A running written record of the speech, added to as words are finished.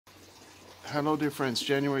Hello dear friends,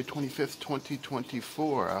 January 25th,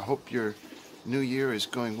 2024. I hope your new year is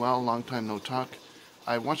going well. Long time no talk.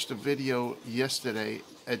 I watched a video yesterday.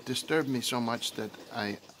 It disturbed me so much that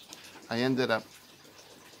I ended up,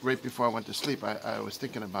 right before I went to sleep, I was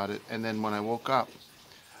thinking about it. And then when I woke up,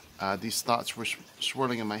 these thoughts were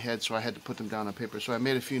swirling in my head, so I had to put them down on paper. So I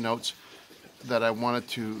made a few notes that I wanted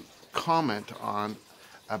to comment on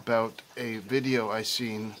about a video I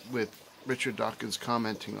seen with Richard Dawkins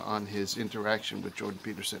commenting on his interaction with Jordan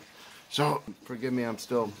Peterson. So, forgive me, I'm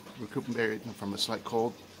still recuperating from a slight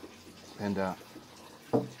cold, and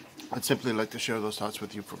I'd simply like to share those thoughts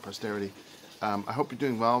with you for posterity. I hope you're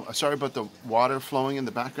doing well. Sorry about the water flowing in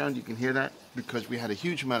the background. You can hear that because we had a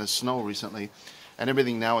huge amount of snow recently, and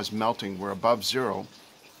everything now is melting. We're above zero.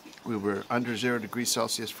 We were under 0 degrees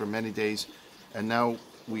Celsius for many days, and now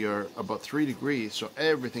we are about 3 degrees, so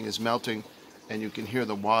everything is melting, and you can hear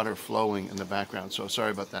the water flowing in the background. So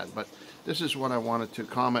sorry about that. But this is what I wanted to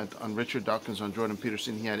comment on Richard Dawkins on Jordan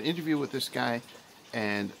Peterson. He had an interview with this guy,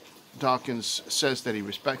 and Dawkins says that he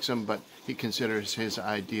respects him, but he considers his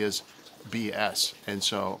ideas BS. And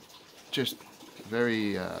so just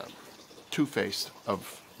very two-faced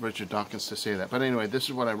of Richard Dawkins to say that. But anyway, this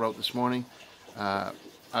is what I wrote this morning. I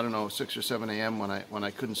don't know, 6 or 7 a.m. when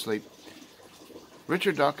I couldn't sleep.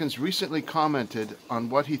 Richard Dawkins recently commented on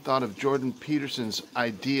what he thought of Jordan Peterson's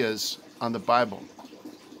ideas on the Bible.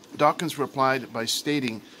 Dawkins replied by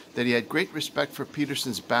stating that he had great respect for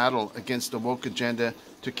Peterson's battle against the woke agenda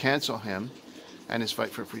to cancel him and his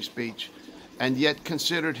fight for free speech, and yet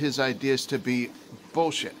considered his ideas to be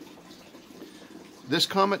bullshit. This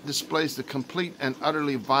comment displays the complete and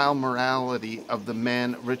utterly vile morality of the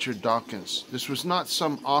man Richard Dawkins. This was not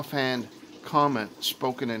some offhand comment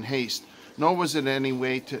spoken in haste, nor was it in any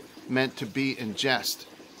way meant to be in jest.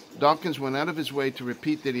 Dawkins went out of his way to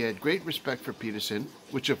repeat that he had great respect for Peterson,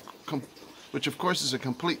 which of course is a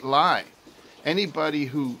complete lie. Anybody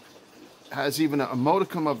who has even a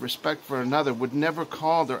modicum of respect for another would never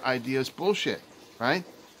call their ideas bullshit, right?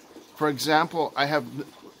 For example, I have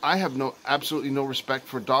absolutely no respect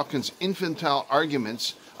for Dawkins' infantile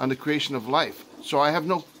arguments on the creation of life, so I have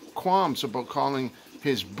no qualms about calling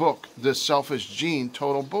his book, The Selfish Gene,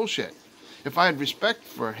 total bullshit. If I had respect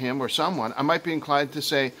for him or someone, I might be inclined to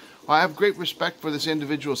say, well, I have great respect for this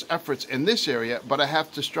individual's efforts in this area, but I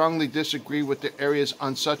have to strongly disagree with the areas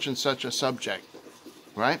on such and such a subject,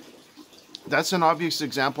 right? That's an obvious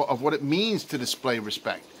example of what it means to display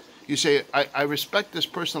respect. You say, I respect this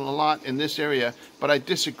person a lot in this area, but I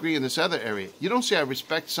disagree in this other area. You don't say, I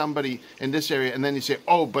respect somebody in this area, and then you say,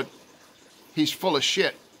 oh, but he's full of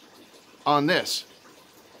shit on this.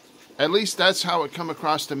 At least that's how it come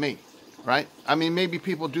across to me. Right? I mean, maybe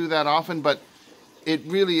people do that often, but it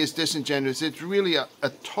really is disingenuous. It's really a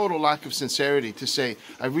total lack of sincerity to say,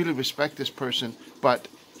 I really respect this person, but,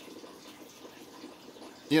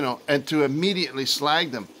 you know, and to immediately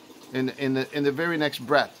slag them in the very next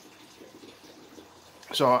breath.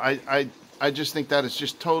 So I just think that is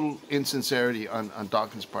just total insincerity on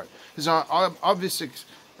Dawkins' part. There's an obvious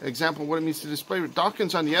example of what it means to display.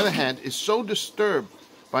 Dawkins, on the other hand, is so disturbed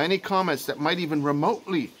by any comments that might even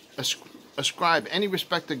remotely ascribe any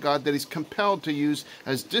respect to God that he's compelled to use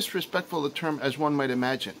as disrespectful a term as one might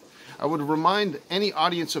imagine. I would remind any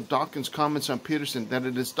audience of Dawkins' comments on Peterson that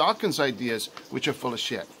it is Dawkins' ideas which are full of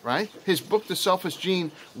shit, right? His book, The Selfish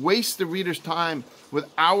Gene, wastes the reader's time with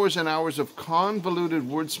hours and hours of convoluted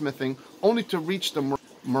wordsmithing only to reach the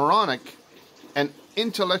moronic and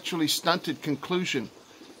intellectually stunted conclusion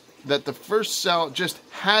that the first cell just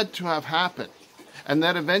had to have happened, and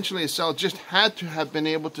that eventually a cell just had to have been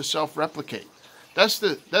able to self-replicate. That's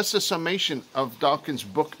the summation of Dawkins'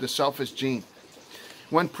 book, The Selfish Gene.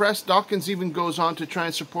 When pressed, Dawkins even goes on to try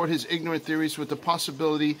and support his ignorant theories with the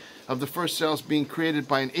possibility of the first cells being created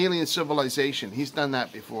by an alien civilization. He's done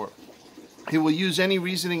that before. He will use any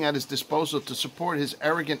reasoning at his disposal to support his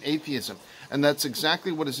arrogant atheism, and that's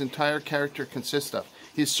exactly what his entire character consists of.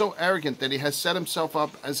 He is so arrogant that he has set himself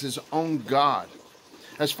up as his own God.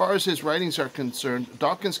 As far as his writings are concerned,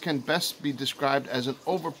 Dawkins can best be described as an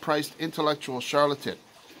overpriced intellectual charlatan.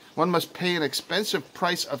 One must pay an expensive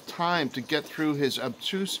price of time to get through his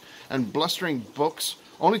obtuse and blustering books,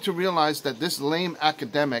 only to realize that this lame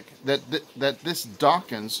academic, that this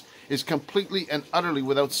Dawkins, is completely and utterly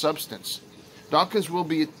without substance. Dawkins will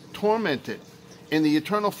be tormented in the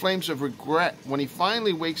eternal flames of regret when he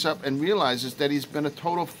finally wakes up and realizes that he's been a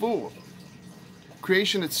total fool.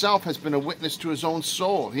 Creation itself has been a witness to his own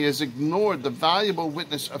soul. He has ignored the valuable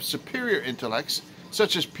witness of superior intellects,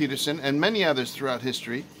 such as Peterson and many others throughout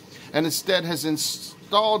history, and instead has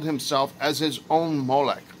installed himself as his own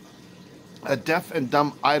Molech. a deaf and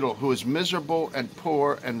dumb idol who is miserable and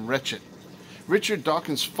poor and wretched. Richard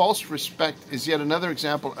Dawkins' false respect is yet another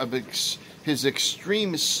example of his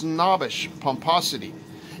extreme snobbish pomposity.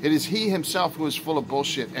 It is he himself who is full of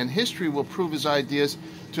bullshit, and history will prove his ideas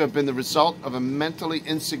to have been the result of a mentally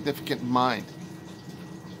insignificant mind.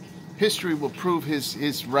 History will prove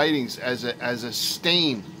his writings as a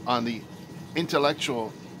stain on the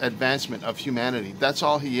intellectual advancement of humanity. That's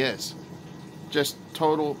all he is. Just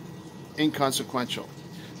total inconsequential.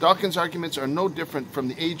 Dawkins' arguments are no different from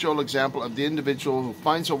the age-old example of the individual who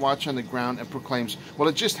finds a watch on the ground and proclaims, well,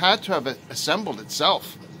 it just had to have assembled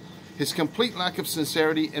itself. His complete lack of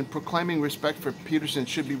sincerity in proclaiming respect for Peterson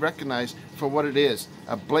should be recognized for what it is,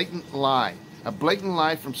 a blatant lie. A blatant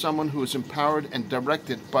lie from someone who is empowered and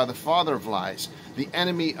directed by the father of lies, the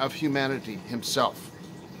enemy of humanity himself.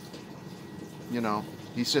 You know,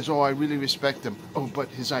 he says, oh, I really respect him. Oh, but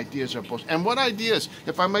his ideas are bullshit. And what ideas,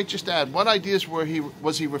 if I might just add, what ideas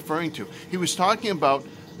was he referring to? He was talking about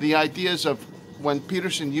the ideas of when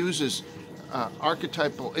Peterson uses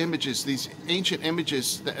archetypal images, these ancient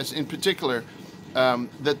images, in particular,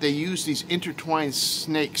 that they use these intertwined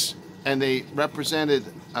snakes, and they represented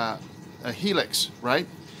a helix, right?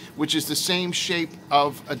 Which is the same shape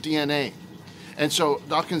of a DNA. And so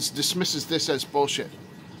Dawkins dismisses this as bullshit.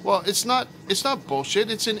 Well, it's not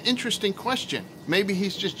bullshit. It's an interesting question. Maybe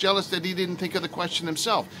he's just jealous that he didn't think of the question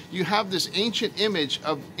himself. You have this ancient image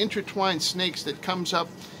of intertwined snakes that comes up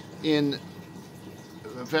in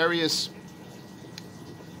various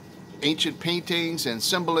ancient paintings and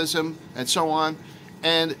symbolism and so on.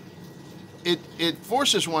 And it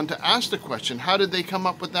forces one to ask the question, how did they come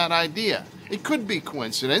up with that idea? It could be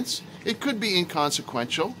coincidence. It could be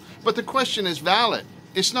inconsequential. But the question is valid.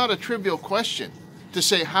 It's not a trivial question to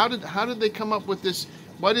say, how did they come up with this?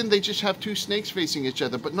 Why didn't they just have two snakes facing each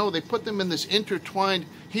other? But no, they put them in this intertwined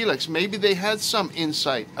helix. Maybe they had some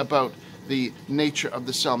insight about the nature of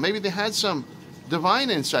the cell. Maybe they had some divine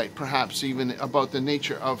insight, perhaps even about the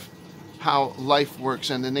nature of how life works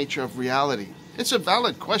and the nature of reality. It's a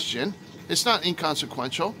valid question. It's not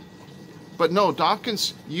inconsequential. But no,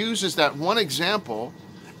 Dawkins uses that one example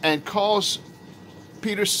and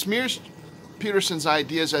smears Peterson's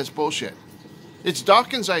ideas as bullshit. It's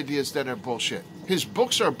Dawkins' ideas that are bullshit. His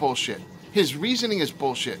books are bullshit. His reasoning is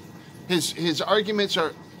bullshit. His arguments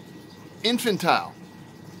are infantile.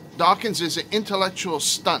 Dawkins is an intellectual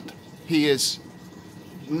stunt. He is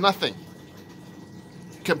nothing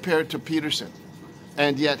compared to Peterson.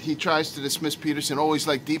 And yet he tries to dismiss Peterson, always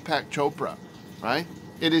like Deepak Chopra, right?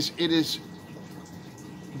 It is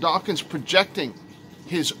Dawkins projecting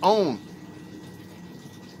his own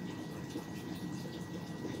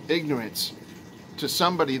ignorance to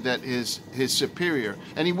somebody that is his superior,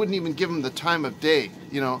 and he wouldn't even give him the time of day,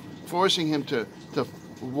 you know, forcing him to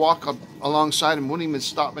walk alongside him, wouldn't even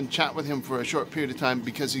stop and chat with him for a short period of time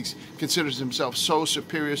because he considers himself so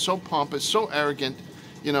superior, so pompous, so arrogant,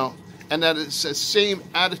 you know. And that is the same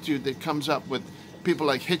attitude that comes up with people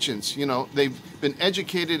like Hitchens. You know, they've been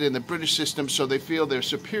educated in the British system, so they feel they're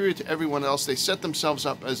superior to everyone else. They set themselves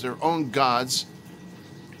up as their own gods,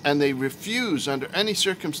 and they refuse under any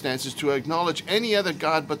circumstances to acknowledge any other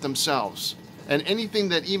god but themselves. And anything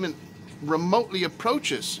that even remotely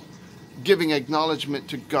approaches giving acknowledgement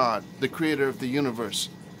to God, the creator of the universe,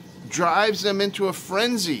 drives them into a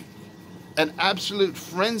frenzy, an absolute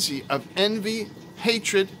frenzy of envy,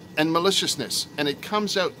 hatred, and maliciousness, and it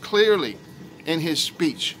comes out clearly in his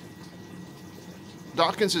speech.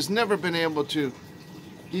 Dawkins has never been able to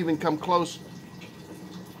even come close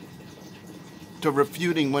to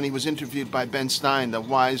refuting when he was interviewed by Ben Stein, the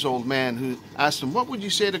wise old man who asked him, what would you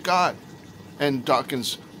say to God? And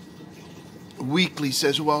Dawkins weakly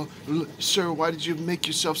says, well, sir, why did you make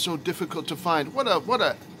yourself so difficult to find? What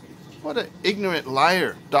a ignorant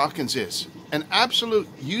liar Dawkins is. An absolute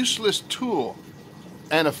useless tool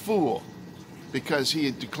and a fool, because he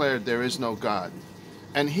had declared there is no God.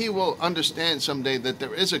 And he will understand someday that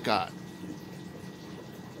there is a God.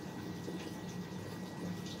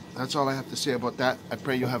 That's all I have to say about that. I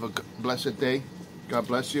pray you have a blessed day. God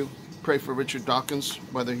bless you. Pray for Richard Dawkins,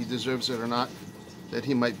 whether he deserves it or not, that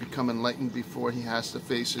he might become enlightened before he has to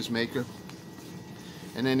face his maker.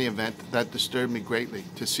 In any event, that disturbed me greatly,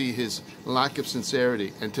 to see his lack of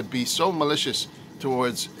sincerity and to be so malicious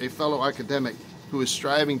towards a fellow academic who is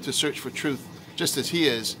striving to search for truth just as he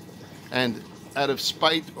is, and out of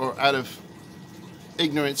spite or out of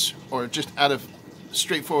ignorance or just out of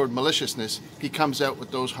straightforward maliciousness, he comes out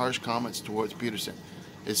with those harsh comments towards Peterson.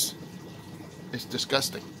 It's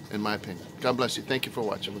disgusting, in my opinion. God bless you. Thank you for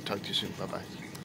watching. We'll talk to you soon. Bye-bye.